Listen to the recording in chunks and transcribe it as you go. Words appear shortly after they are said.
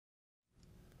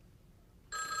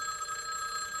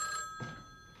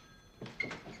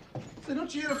Say,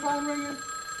 don't you hear the phone ringing?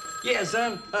 Yeah,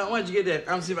 son. Why don't you get that?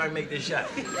 I'm gonna see if I can make this shot.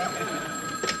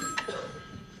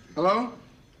 Hello?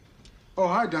 Oh,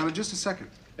 hi, Donna. Just a second.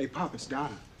 Hey, Pop, it's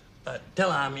Donna.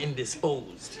 Tell her I'm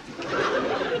indisposed.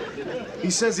 He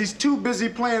says he's too busy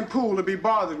playing pool to be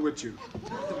bothered with you.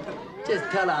 Just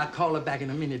tell her I'll call her back in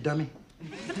a minute, dummy.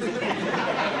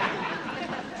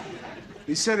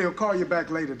 He said he'll call you back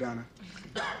later, Donna.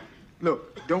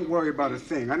 Look, don't worry about a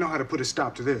thing. I know how to put a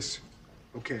stop to this.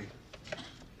 Okay.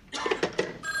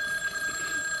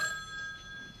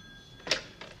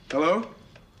 Hello?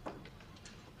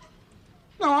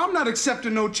 No, I'm not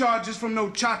accepting no charges from no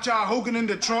Cha-Cha Hogan in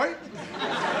Detroit.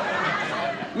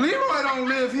 Leroy don't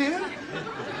live here.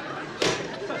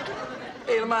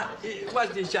 Hey, Lamont,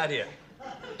 watch this shot here.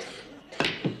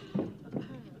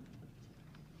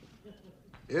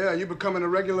 Yeah, you're becoming a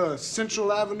regular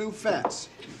Central Avenue Fats.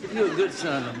 You're a good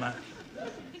son, Lamont.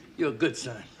 You're a good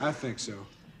son. I think so.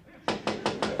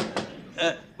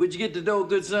 Would you get the dough,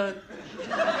 good son?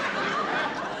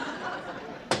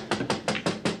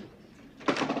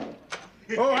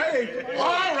 Oh, hey.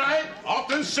 All right.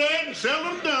 Often said and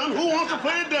seldom done. Who wants to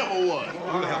play devil one?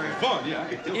 I'm having fun, yeah.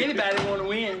 Anybody want to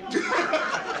win?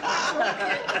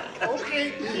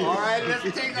 Okay. All right, let's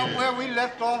take up where we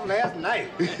left off last night.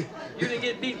 You didn't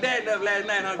get beat bad enough last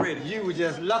night, huh, Grady? You were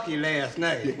just lucky last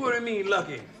night. What do you mean,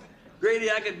 lucky? Grady,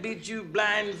 I could beat you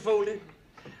blindfolded.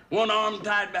 One arm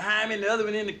tied behind me and the other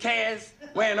one in the cast,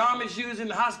 wearing army shoes in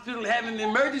the hospital, having an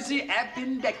emergency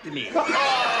appendectomy.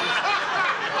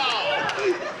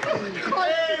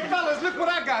 Hey, fellas, look what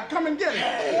I got. Come and get it.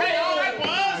 Hey, all right,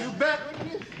 boys. You bet.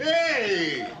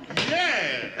 Hey,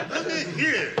 yeah. Look at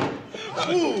here.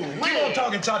 Ooh, Keep on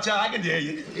talking, Cha-Cha. I can hear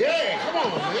you. yeah, come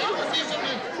on, man. Let's see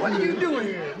something. What are you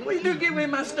doing? What are you doing giving me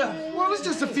my stuff? Well, it's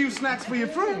just a few snacks for your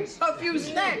friends. A few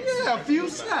snacks. Yeah, a few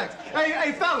snacks.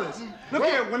 Hey, fellas, look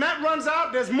here. When that runs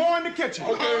out, there's more in the kitchen.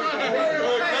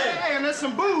 Hey, and there's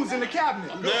some booze in the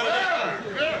cabinet.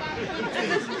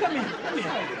 Listen, come here.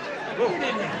 Get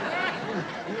in here.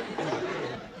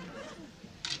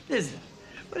 Listen,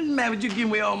 what is the matter with you giving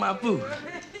away all my food?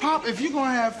 Pop, if you're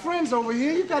gonna have friends over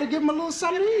here, you gotta give them a little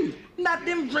something to eat. Not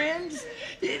them friends.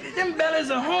 Them bellies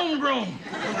are homegrown.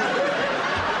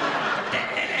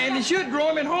 And they should grow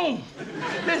them at home.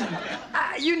 Listen,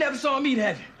 you never saw them eat,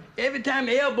 have you? Every time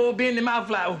the elbow bend, the mouth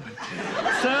fly open.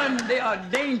 Son, they are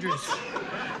dangerous.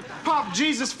 Pop,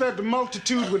 Jesus fed the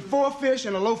multitude with 4 fish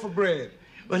and a loaf of bread.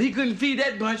 But he couldn't feed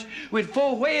that bunch with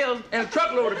 4 whales and a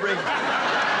truckload of bread.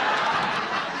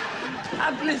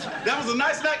 Listen. That was a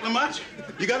nice snack, Lamont.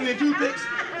 You got any toothpicks?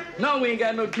 No, we ain't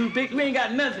got no toothpicks. We ain't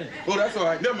got nothing. Oh, that's all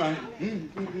right. Never mind.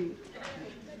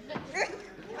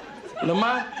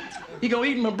 Lamont, he gonna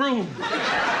eat my broom.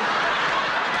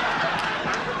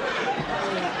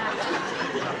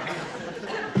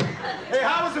 Hey,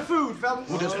 how was the food, fellas?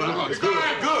 Oh, that's fine. It's all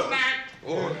right, good.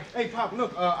 Oh. Hey, Pop,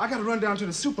 look, I gotta run down to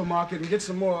the supermarket and get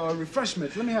some more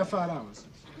refreshments. Let me have $5.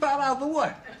 $5 for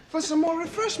what? For some more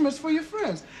refreshments for your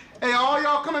friends. Hey, all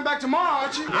y'all coming back tomorrow,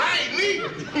 aren't you? I ain't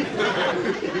leaving.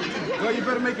 Well, you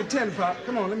better make it 10, Pop.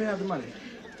 Come on, let me have the money.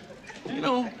 You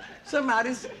know, somehow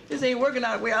this ain't working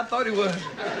out the way I thought it was.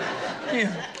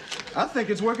 Yeah. I think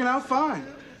it's working out fine.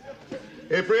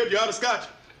 Hey, Fred, you out of scotch?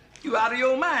 You out of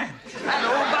your mind. I had a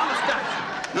whole bottle of scotch.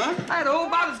 Huh? I had a whole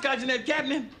bottle of scotch in that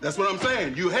cabinet. That's what I'm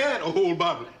saying. You had a whole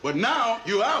bottle, but now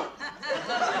you out.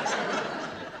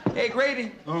 Hey,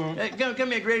 Grady. Hey,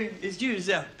 come here, Grady. Excuse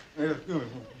yourself. Yeah, good.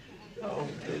 Oh,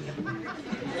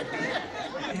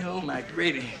 oh, my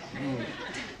Grady.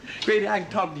 Grady, I can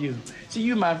talk to you. See,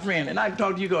 you my friend, and I can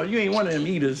talk to you because you ain't one of them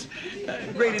eaters.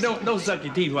 Grady, don't suck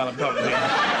your teeth while I'm talking to you.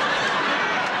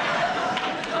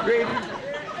 Grady,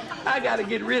 I gotta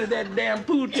get rid of that damn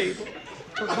pool table.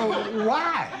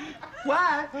 Why?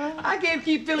 Why? I can't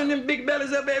keep filling them big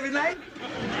bellies up every night.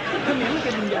 Come here, look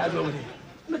at them guys over there.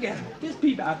 Look at them. Just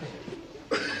peep out there.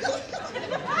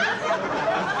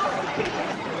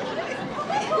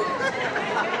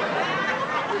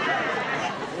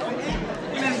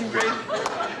 Listen,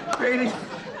 Grady,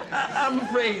 I'm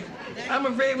afraid. I'm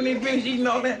afraid when they finish eating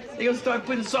all that, they're gonna start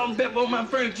putting salt and pepper on my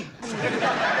furniture.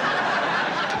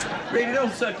 Grady,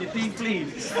 don't suck your teeth,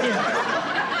 please. Here.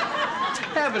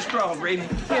 Have a straw, Grady.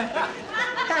 Here.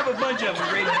 Have a bunch of them,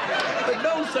 Grady. But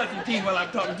don't suck your teeth while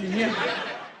I'm talking to you. Here.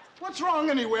 What's wrong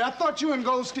anyway? I thought you and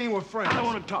Goldstein were friends. I don't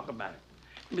want to talk about it.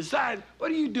 Besides,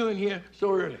 what are you doing here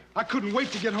so early? I couldn't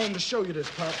wait to get home to show you this,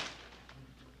 Pop.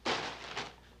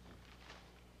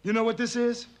 You know what this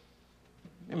is?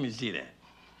 Let me see that.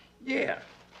 Yeah.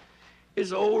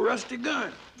 It's an old rusty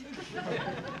gun.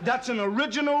 That's an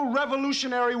original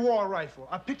Revolutionary War rifle.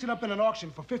 I picked it up in an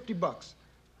auction for $50.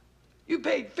 You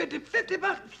paid 50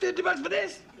 bucks for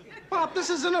this? Pop, this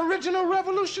is an original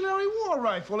Revolutionary War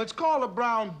rifle. It's called a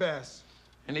Brown Bess.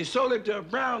 And they sold it to a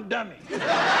brown dummy. I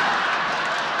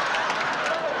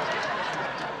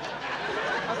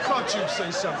thought you'd say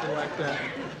something like that.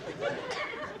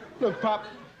 Look, Pop,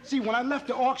 see, when I left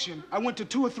the auction, I went to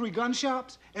 2 or 3 gun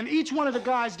shops, and each one of the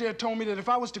guys there told me that if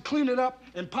I was to clean it up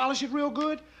and polish it real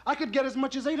good, I could get as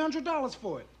much as $800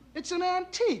 for it. It's an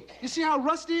antique. You see how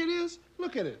rusty it is?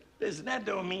 Look at it. Listen, that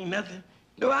don't mean nothing.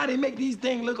 Know how they make these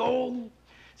things look old?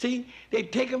 See, they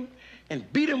take them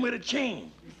and beat them with a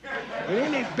chain. And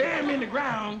then they bury them in the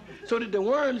ground so that the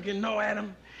worms can gnaw at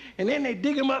them. And then they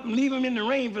dig them up and leave them in the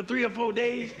rain for 3 or 4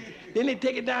 days. Then they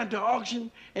take it down to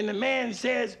auction, and the man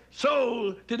says,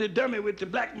 sold to the dummy with the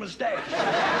black mustache.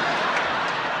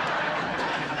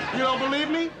 You don't believe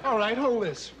me? All right, hold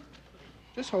this.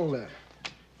 Just hold that.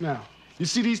 Now, you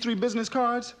see these 3 business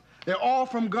cards? They're all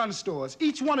from gun stores.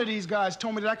 Each one of these guys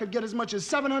told me that I could get as much as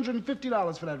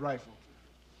 $750 for that rifle.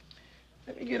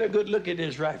 Let me get a good look at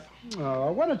this rifle.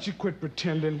 Oh, why don't you quit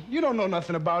pretending? You don't know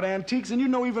nothing about antiques, and you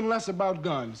know even less about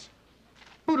guns.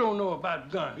 Who don't know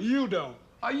about guns? You don't.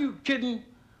 Are you kidding?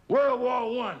 World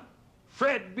War I,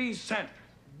 Fred B. Sanford.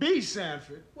 B.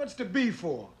 Sanford? What's the B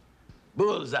for?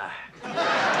 Bullseye.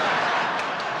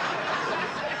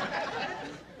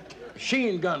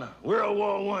 Machine gunner, World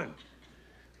War I.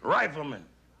 Rifleman,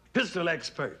 pistol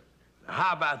expert. Now,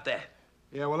 how about that?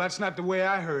 Yeah, well, that's not the way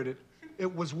I heard it.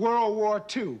 It was World War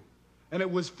II, and it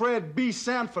was Fred B.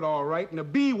 Sanford, all right, and the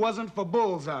B wasn't for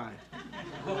bullseye.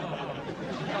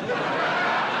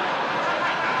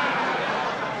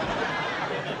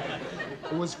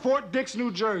 It was Fort Dix,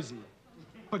 New Jersey.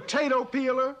 Potato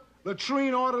peeler,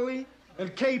 latrine orderly,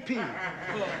 and KP.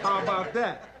 How about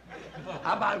that?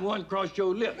 How about one across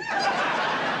your lip?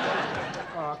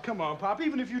 Oh, come on, Pop.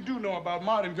 Even if you do know about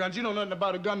modern guns, you know nothing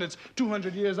about a gun that's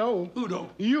 200 years old. Who don't?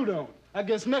 You don't. I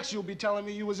guess next you'll be telling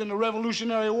me you was in the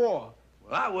Revolutionary War.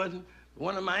 Well, I wasn't.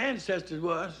 One of my ancestors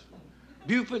was.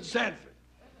 Buford Sanford.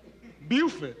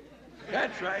 Buford?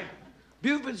 That's right.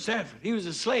 Buford Sanford. He was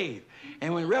a slave.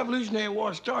 And when the Revolutionary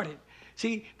War started,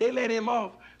 see, they let him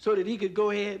off so that he could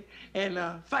go ahead and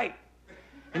fight.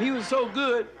 And he was so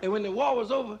good, and when the war was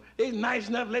over, they was nice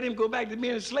enough to let him go back to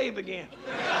being a slave again.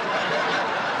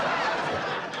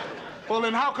 Well,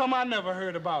 then how come I never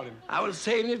heard about him? I was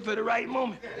saving it for the right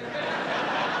moment.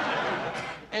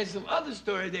 And some other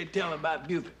stories they tell about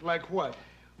Buford. Like what?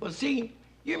 Well, see,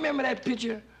 you remember that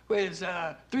picture where it's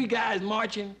 3 guys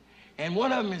marching, and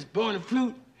one of them is blowing the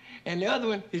flute, and the other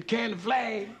one is carrying the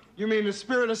flag? You mean the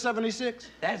Spirit of '76?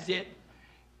 That's it.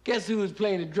 Guess who was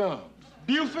playing the drums?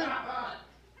 Buford?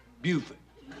 Buford.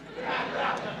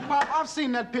 Pop, I've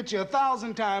seen that picture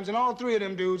 1,000 times, and all 3 of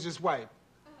them dudes is white.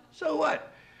 So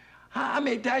what? How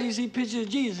many times you see pictures of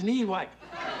Jesus and he's white?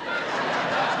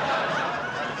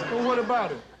 Well, what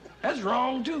about it? That's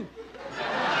wrong, too.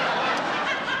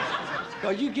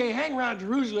 Because you can't hang around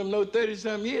Jerusalem no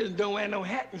 30-some years and don't wear no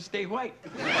hat and stay white.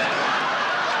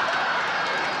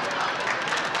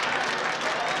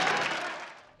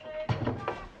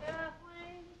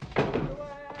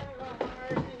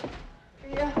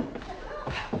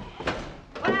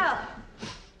 Well,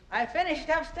 I finished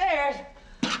upstairs.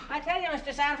 I tell you,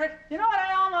 Mr. Sanford, you know what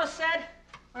I almost said?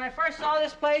 When I first saw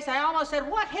this place, I almost said,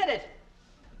 what hit it?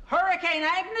 Hurricane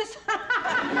Agnes?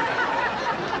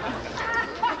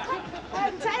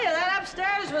 I tell you, that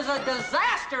upstairs was a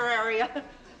disaster area.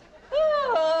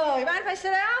 Oh, you mind if I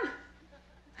sit down?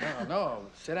 No,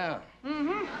 sit down.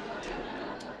 Mm-hmm.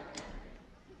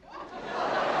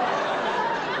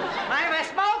 Mind if I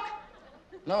smoke?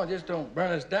 No, just don't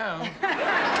burn us down.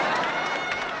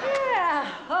 Yeah.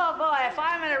 Oh, boy, a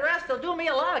 5-minute rest will do me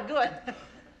a lot of good.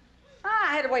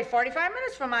 I had to wait 45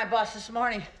 minutes for my bus this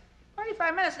morning.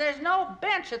 45 minutes, there's no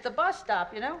bench at the bus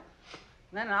stop, you know?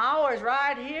 And then an hour's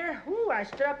ride here. Ooh, I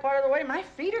stood up part of the way. My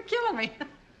feet are killing me.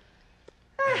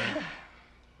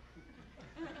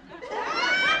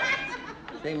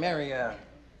 Say, Mary,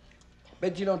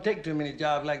 bet you don't take too many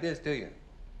jobs like this, do you?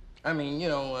 I mean, you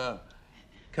know,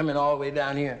 coming all the way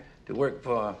down here to work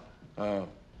for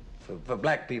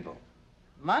black people.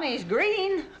 Money's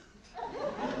green.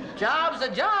 Job's a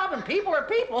job and people are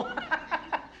people.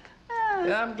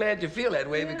 Yeah, I'm glad you feel that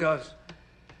way because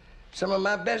some of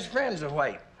my best friends are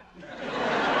white.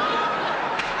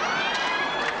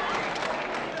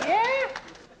 Yeah?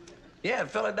 Yeah, a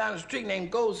fella down the street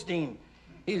named Goldstein.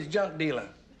 He's a junk dealer.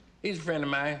 He's a friend of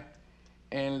mine.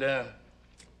 And,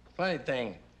 funny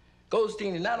thing,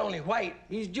 Goldstein is not only white,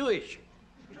 he's Jewish.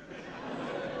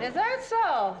 Is that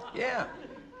so? Yeah.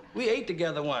 We ate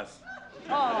together once.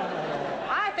 Oh,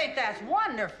 I think that's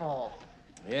wonderful.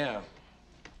 Yeah.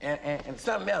 And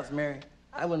something else, Mary.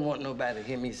 I wouldn't want nobody to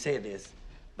hear me say this,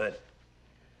 but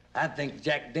I think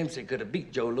Jack Dempsey could have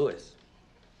beat Joe Louis.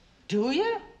 Do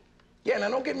you? Yeah, now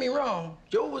don't get me wrong.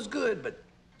 Joe was good, but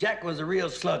Jack was a real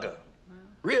slugger,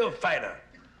 real fighter.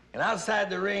 And outside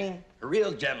the ring, a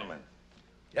real gentleman.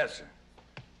 Yes, sir.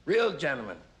 Real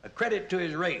gentleman. A credit to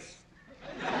his race.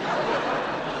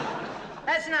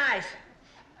 That's nice.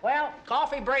 Well,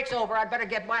 coffee break's over. I'd better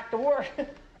get back to work.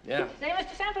 Yeah. Say,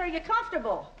 Mr. Sanford, are you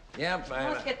comfortable? Yeah, I'm fine. I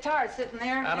must get tired sitting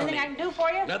there. I don't Anything I need- can do for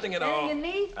you? Nothing at Anything all. you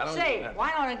need? I don't Say, need nothing.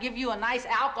 why don't I give you a nice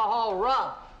alcohol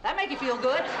rub? That make you feel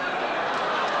good.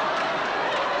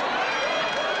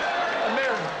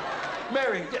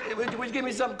 Mary, would you give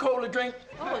me something cold to drink?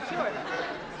 Oh, sure.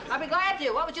 I'll be glad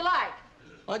to. What would you like?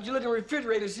 Why don't you look in the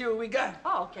refrigerator and see what we got?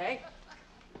 Oh, okay.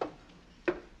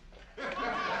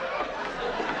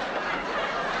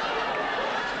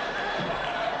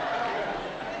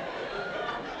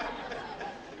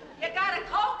 You got a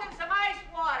Coke and some ice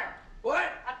water.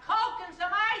 What? A Coke and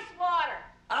some ice water.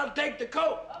 I'll take the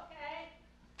Coke. Okay.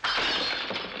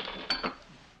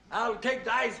 I'll take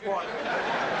the ice water.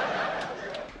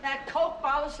 That Coke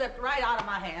bottle slipped right out of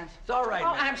my hands. It's all right,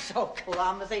 Oh, man. I'm so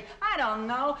clumsy. I don't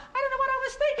know what I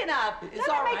was thinking of. It's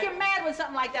Doesn't all it make right. you mad when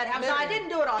something like that happens? No, I Mary. didn't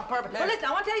do it on purpose. Mary. But listen,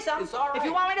 I want to tell you something. It's all If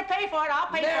you right. want me to pay for it, I'll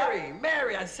pay for it.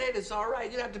 Mary, I said it's all right.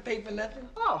 You don't have to pay for nothing.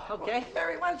 Oh, okay.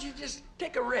 Mary, why don't you just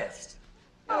take a rest?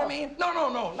 You know Oh. what I mean?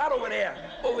 No, not over there.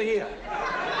 Over here.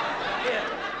 Yeah.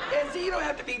 Yeah, see, you don't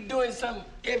have to be doing something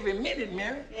every minute,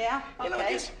 Mary. Yeah, You know,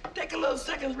 okay. just take a little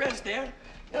second rest there.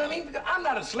 You know what I mean? Because I'm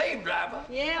not a slave driver.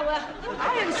 Yeah, well,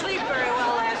 I didn't sleep very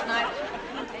well last night.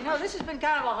 You know, this has been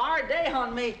kind of a hard day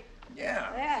on me. Yeah.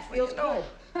 Yeah, it Well, feels you know,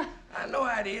 good. I know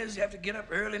how it is. You have to get up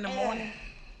early in the morning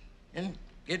and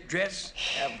get dressed,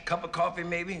 have a cup of coffee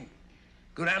maybe,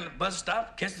 go down to the bus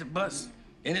stop, catch the bus.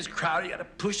 And it's crowded. You got to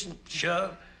push and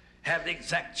shove, have the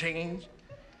exact change.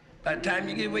 By the time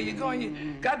you get where you're going,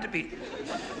 you got to be.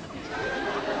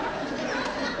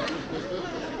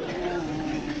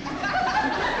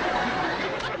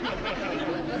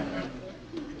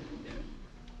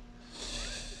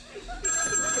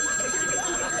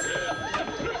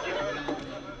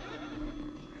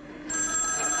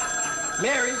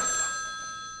 Mary.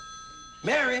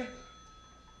 Mary.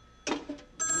 What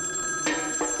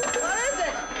is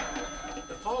it?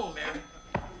 The phone, Mary.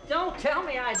 Don't tell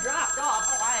me I dropped off.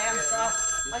 Oh, I am so.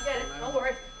 I get it. Don't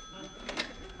worry.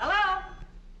 Hello?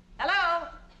 Hello?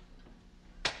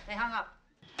 They hung up.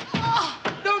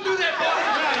 Don't do that, boy.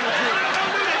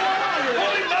 Don't do that.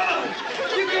 Holy Mother!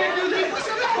 You can't do that.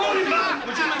 Holy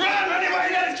Mother! Run anywhere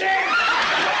you got a chance.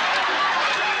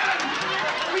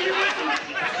 Will you listen?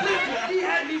 Listen, he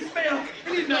had me spelled,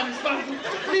 and he's not responsible.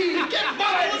 Please, get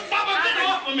Bubba. Get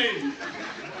off of me.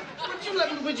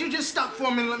 Would you just stop for a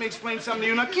minute and let me explain something to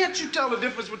you? Now, can't you tell the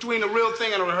difference between a real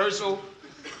thing and a rehearsal?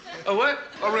 A what?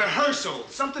 A rehearsal.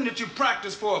 Something that you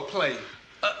practice for a play.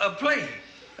 A play.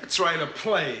 That's right, a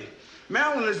play.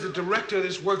 Marilyn is the director of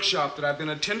this workshop that I've been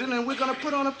attending, and we're going to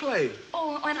put on a play.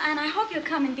 Oh, and I hope you'll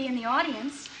come and be in the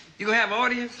audience. You gonna have an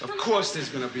audience? Of course there's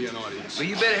going to be an audience. Well,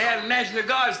 you better have the National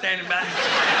Guard standing by.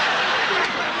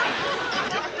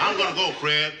 I'm gonna go,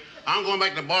 Fred. I'm going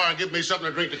back to the bar and get me something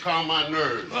to drink to calm my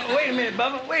nerves. Well, wait a minute,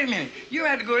 Bubba. Wait a minute. You don't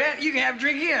have to go there. You can have a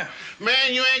drink here. Man,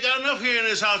 you ain't got enough here in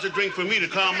this house to drink for me to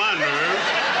calm my nerves.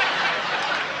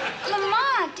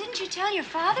 Lamont, didn't you tell your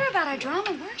father about our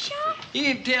drama workshop? He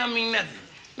didn't tell me nothing.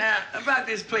 Now, about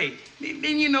this play,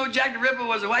 didn't you know Jack the Ripper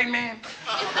was a white man?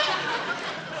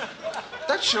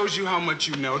 That shows you how much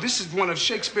you know. This is one of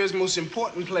Shakespeare's most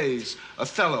important plays,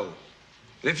 Othello.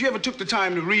 And if you ever took the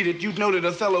time to read it, you'd know that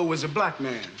Othello was a black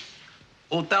man.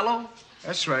 Othello?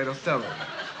 That's right, Othello.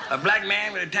 A black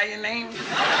man with an Italian name?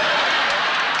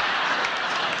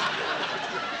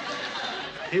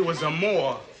 He was a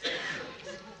Moor.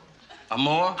 A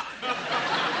Moor?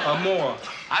 A Moor.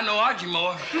 I know Archie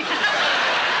Moore.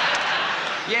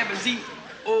 Yeah, but see,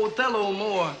 Othello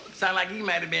Moore sound like he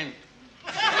might have been.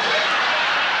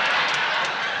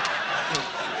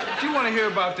 Do you want to hear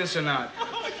about this or not?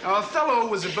 Now, Othello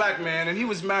was a black man, and he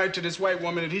was married to this white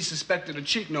woman that he suspected of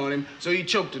cheating on him, so he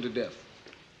choked her to death.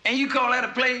 And you call that a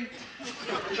play?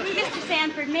 Mr.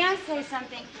 Sanford, may I say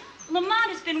something? Lamont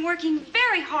has been working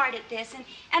very hard at this,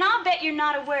 and I'll bet you're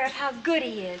not aware of how good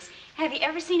he is. Have you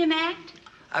ever seen him act?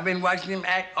 I've been watching him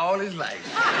act all his life.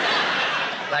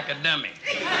 Like a dummy.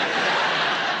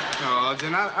 No,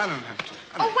 then I don't have to.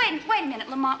 Oh, wait a minute,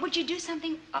 Lamont. Would you do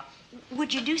something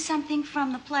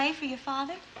from the play for your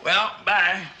father? Well,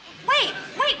 bye. Wait,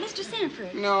 Mr.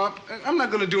 Sanford. No, I'm not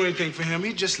gonna do anything for him.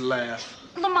 He'd just laugh.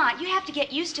 Lamont, you have to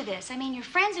get used to this. I mean, your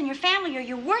friends and your family are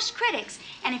your worst critics.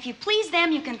 And if you please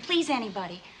them, you can please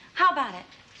anybody. How about it?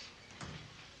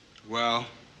 Well,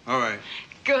 all right.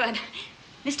 Good.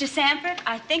 Mr. Sanford,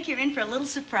 I think you're in for a little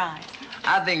surprise.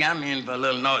 I think I'm in for a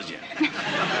little nausea.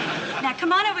 Now,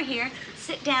 come on over here,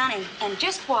 sit down, and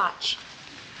just watch.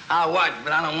 I'll watch,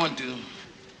 but I don't want to.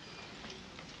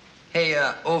 Hey,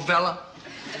 old fella,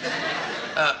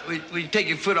 will you take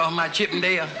your foot off my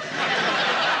Chippendale?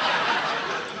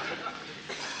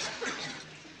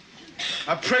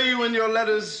 I pray you in your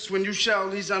letters, when you shall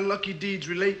these unlucky deeds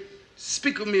relate,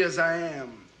 speak of me as I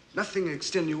am, nothing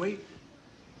extenuate.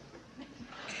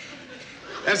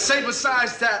 And say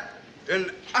besides that,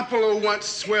 in Apollo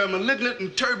once, where a malignant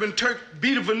and turbaned Turk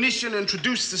beat a Venetian and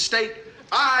introduced the state,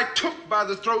 I took by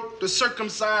the throat the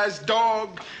circumcised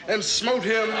dog and smote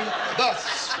him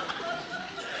thus.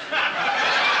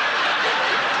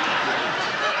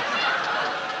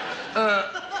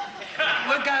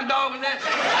 What kind of dog was that?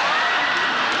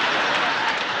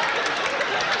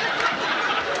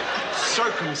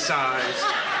 Circumcised.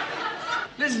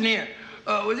 Listen here,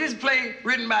 was this play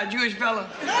written by a Jewish fella?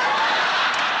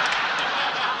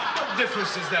 What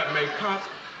difference does that make, Pop?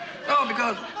 Oh,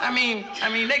 because, I mean,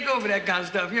 they go for that kind of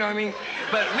stuff, you know what I mean?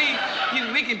 But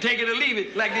we can take it or leave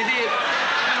it, like they did, you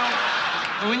know.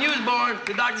 And when you was born,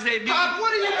 the doctor said... Pop,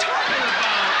 what are you talking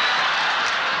about?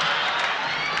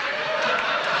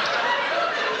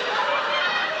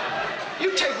 You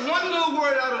take one little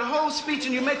word out of the whole speech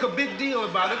and you make a big deal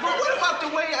about it. But what about the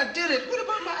way I did it? What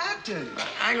about my acting?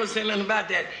 I ain't gonna say nothing about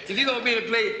that. If you're gonna be in a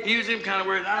play, use them kind of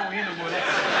words. I don't hear no more of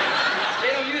that.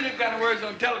 They don't use them kind of words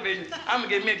on television. I'm gonna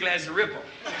get me a glass of Ripple.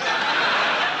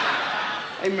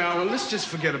 Hey, Marilyn, let's just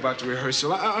forget about the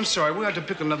rehearsal. I'm sorry, we'll have to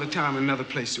pick another time and another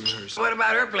place to rehearse. What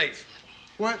about her place?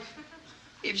 What?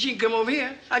 If she can come over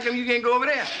here, how come you can't go over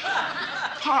there?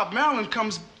 Pop, Marilyn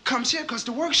comes here because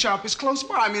the workshop is close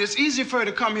by. I mean, it's easier for her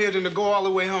to come here than to go all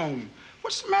the way home.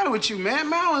 What's the matter with you, man?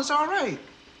 Marilyn's all right.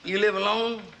 You live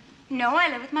alone? No, I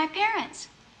live with my parents.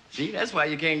 See, that's why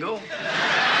you can't go.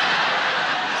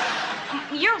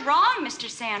 You're wrong, Mr.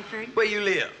 Sanford. Where you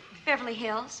live? Beverly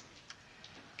Hills.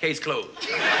 Case closed.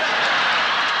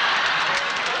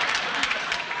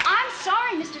 I'm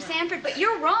sorry, Mr. Sanford, but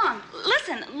you're wrong.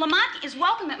 Listen, Lamont is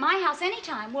welcome at my house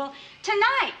anytime. Well,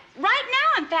 tonight, right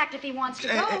now, in fact, if he wants to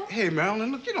go. Hey,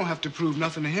 Marilyn, look, you don't have to prove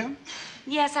nothing to him.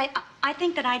 Yes, I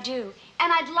think that I do.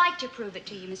 And I'd like to prove it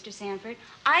to you, Mr. Sanford.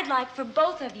 I'd like for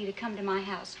both of you to come to my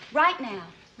house right now.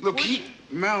 Look,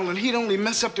 Marilyn, he'd only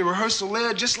mess up the rehearsal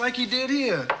there just like he did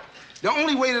here. The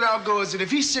only way that I'll go is that if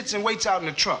he sits and waits out in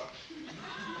the truck.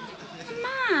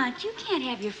 Lamont, you can't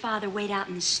have your father wait out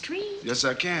in the street. Yes,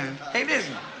 I can. Hey,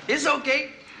 listen, it's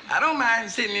okay. I don't mind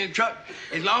sitting in the truck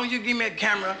as long as you give me a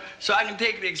camera so I can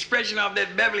take the expression off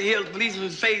that Beverly Hills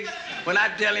policeman's face when I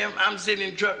tell him I'm sitting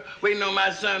in the truck waiting on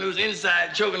my son who's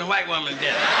inside choking a white woman to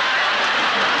death.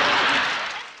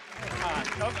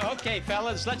 Okay,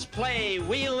 fellas, let's play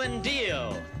Wheel and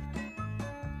Deal.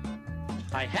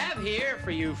 I have here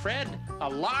for you, Fred, a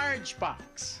large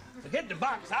box. Forget the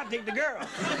box, I'll take the girl.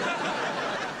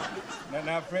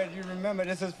 Now, Fred, you remember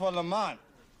this is for Lamont.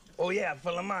 Oh, yeah,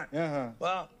 for Lamont. Uh-huh.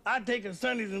 Well, I take him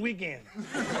Sundays and weekends.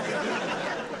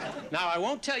 Now, I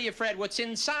won't tell you, Fred, what's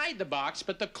inside the box,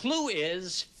 but the clue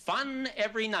is fun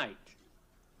every night.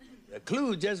 The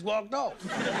clue just walked off.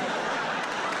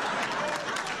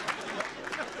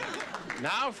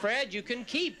 Now, Fred, you can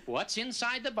keep what's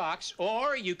inside the box,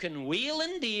 or you can wheel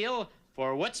and deal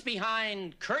for what's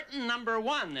behind curtain number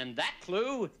 1, and that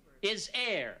clue is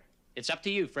air. It's up to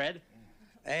you, Fred.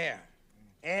 Air.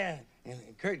 Air and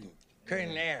curtain.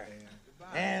 Curtain air.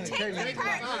 And curtain. Take the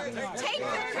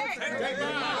curtain.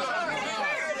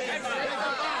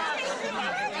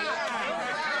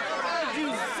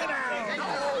 You sit down.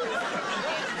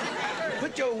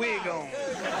 Put your wig on.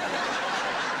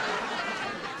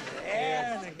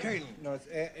 Air and the curtain. No, it's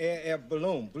air,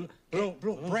 balloon,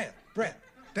 breath.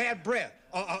 Bad breath.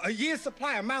 A year's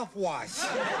supply of mouthwash.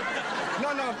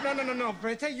 No,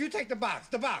 Fred. You take the box.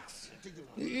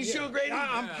 You sure, Grady?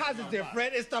 I'm positive,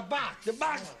 Fred. It's the box. The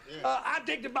box? I'll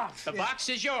take the box. The box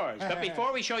is yours. But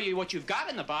before we show you what you've got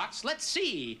in the box, let's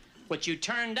see what you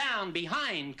turned down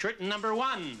behind curtain number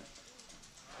 1.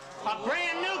 A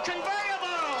brand new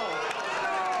convertible!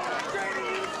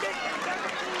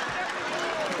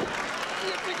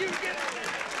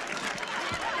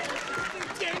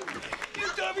 You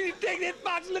told me to take that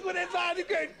box. Look what inside the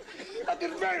curtain. A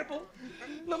convertible.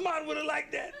 Lamont would have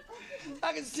liked that.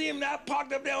 I can see him now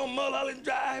parked up there on Mulholland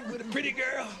Drive with a pretty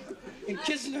girl and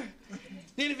kissing her.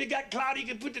 Then if it got cloudy, he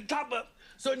could put the top up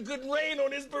so it couldn't rain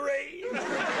on his parade.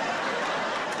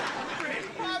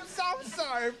 I'm so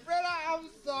sorry, Fred. I'm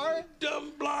sorry.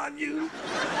 Dumb blonde you.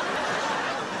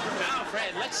 Now,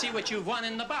 Fred, let's see what you've won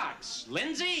in the box.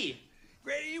 Lindsay?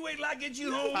 Grady, you wait till I get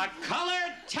you home. A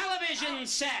color television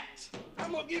set.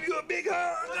 I'm gonna give you a big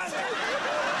hug.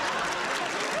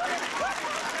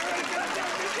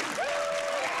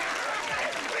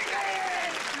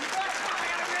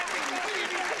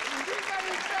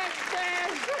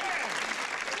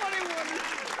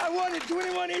 I won a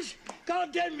 21-inch color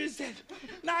television set.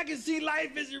 Now I can see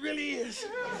life as it really is.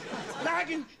 Now I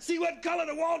can see what color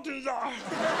the Waltons are.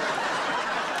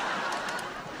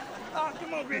 Oh,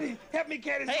 come on, Grady. Help me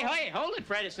carry this. Hey, hold it,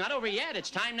 Fred. It's not over yet. It's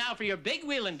time now for your big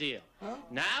wheeling deal. Huh?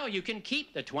 Now you can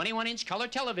keep the 21-inch color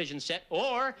television set,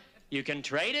 or you can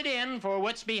trade it in for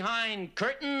what's behind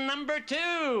curtain number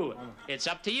 2. It's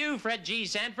up to you, Fred G.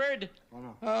 Sanford.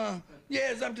 Yeah,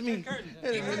 it's up to me.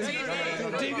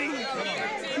 TV.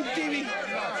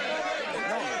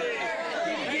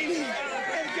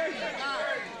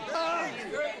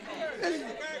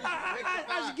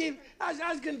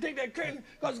 I was gonna take that curtain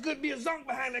because it's good to be a zonk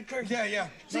behind that curtain. Yeah.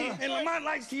 See, and Lamont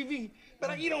likes TV,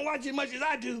 but he don't watch as much as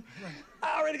I do.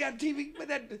 I already got TV,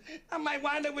 but I might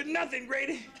wind up with nothing,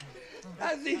 Grady.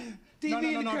 I see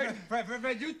TV in the curtain.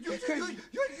 Fred, you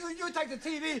take the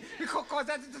TV because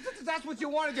that's what you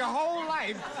wanted your whole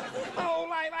life. My whole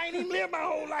life? I ain't even lived my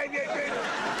whole life yet, Grady.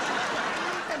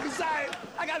 And besides,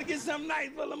 I gotta get something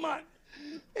nice for Lamont.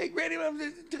 Hey, Grady,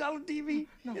 took out the TV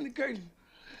in the curtain.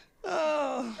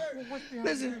 Oh,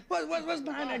 listen, what's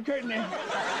behind that curtain there?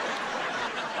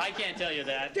 I can't tell you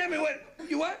that. Tell me what?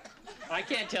 You what? I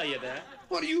can't tell you that.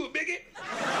 What, are you a bigot?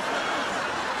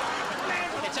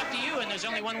 It's up to you, and there's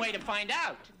only one way to find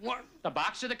out. What? The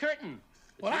box or the curtain.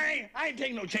 Well, I ain't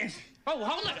taking no chance. Oh,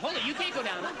 hold it. You can't go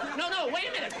down. No, wait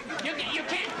a minute. You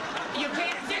can't.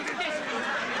 This.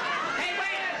 Hey,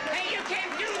 wait. Hey, you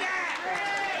can't do that.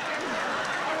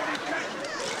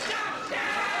 Stop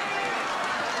that.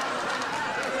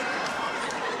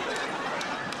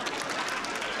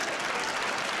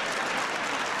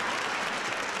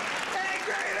 Hey,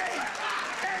 Grady.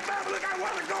 Hey, Bob, look, I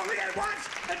want to go look at watch.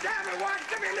 A diamond watch.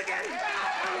 Come here, look at it. I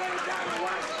want a diamond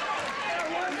watch. I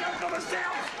want one for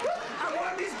myself. I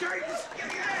want these curtains.